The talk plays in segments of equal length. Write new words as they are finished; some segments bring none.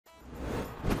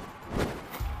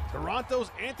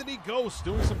Toronto's Anthony Ghost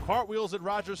doing some cartwheels at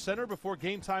Rogers Center before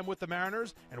game time with the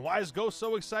Mariners. And why is Ghost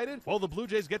so excited? Well, the Blue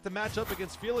Jays get to match up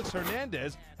against Felix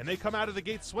Hernandez, and they come out of the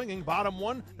gate swinging. Bottom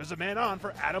one, there's a man on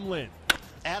for Adam Lynn.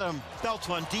 Adam belts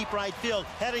one deep right field,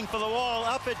 heading for the wall.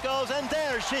 Up it goes, and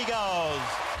there she goes.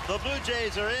 The Blue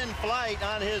Jays are in flight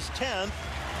on his 10th,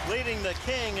 leading the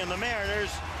King and the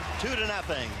Mariners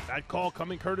 2-0. That call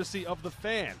coming courtesy of the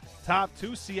Fan. Top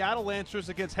two, Seattle answers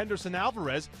against Henderson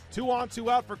Alvarez. 2 on, 2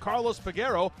 out for Carlos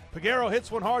Peguero. Peguero hits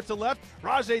one hard to left.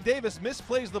 Rajai Davis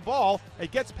misplays the ball.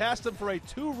 It gets past him for a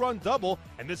 2-run double,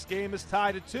 and this game is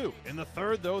tied at 2. In the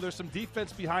third, though, there's some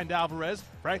defense behind Alvarez.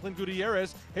 Franklin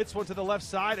Gutierrez hits one to the left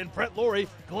side, and Brett Lawrie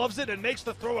gloves it and makes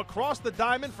the throw across the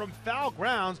diamond from foul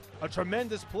grounds. A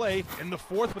tremendous play. In the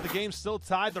fourth, with the game still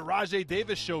tied, the Rajai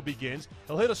Davis show begins.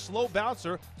 He'll hit a slow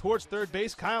bouncer towards third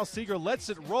base. Kyle Seager lets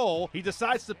it roll. He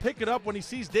decides to pick it up when he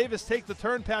sees Davis take the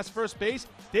turn past first base.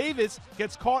 Davis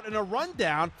gets caught in a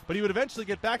rundown, but he would eventually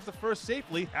get back to first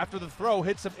safely after the throw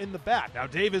hits him in the back. Now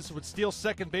Davis would steal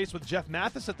second base with Jeff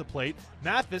Mathis at the plate.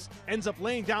 Mathis ends up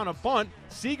laying down a bunt.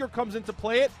 Seager comes in to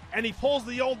play it, and he pulls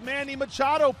the old Manny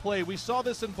Machado play. We saw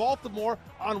this in Baltimore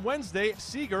on Wednesday.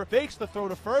 Seager fakes the throw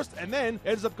to first and then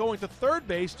ends up going to third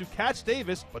base to catch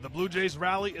Davis, but the Blue Jays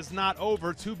rally is not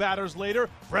over. 2 batters later,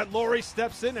 Brett Lawrie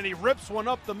steps in and he rips one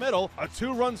up the middle. A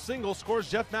 2-run single scores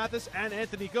Jeff Mathis and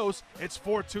Anthony Ghost. It's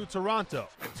 4-2 Toronto.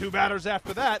 And 2 batters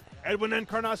after that, Edwin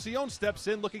Encarnacion steps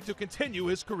in looking to continue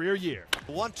his career year.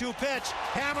 1-2 pitch,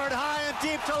 hammered high and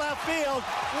deep to left field.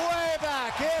 Way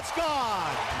back, it's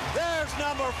gone. There's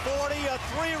number 40, a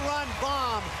 3-run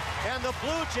bomb. And the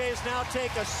Blue Jays now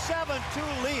take a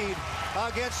 7-2 lead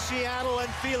against Seattle and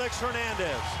Felix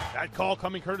Hernandez. That call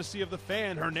coming courtesy of the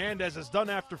Fan. Hernandez is done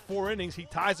after 4 innings. He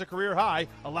ties a career high,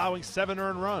 allowing 7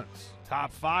 earned runs.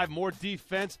 Top 5, more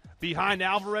defense behind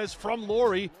Alvarez from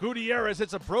Lawrie. Gutierrez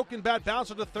hits a broken bat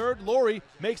bouncer to third. Lawrie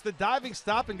makes the diving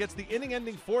stop and gets the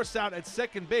inning-ending force out at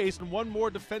second base. And one more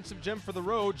defensive gem for the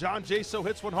road. John Jaso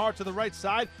hits one hard to the right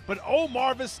side, but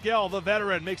Omar Vizquel, the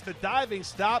veteran, makes the diving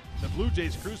stop. The Blue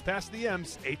Jays cruise past the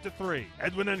M's 8-3.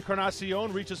 Edwin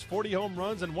Encarnacion reaches 40 home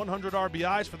runs and 100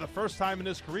 RBIs for the first time in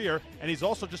his career, and he's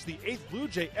also just the 8th Blue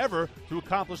Jay ever to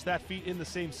accomplish that feat in the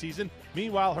same season.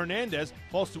 Meanwhile, Hernandez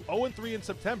falls to 0-3 in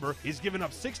September. He's given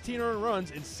up 16 earned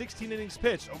runs in 16 innings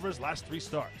pitched over his last 3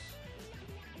 starts.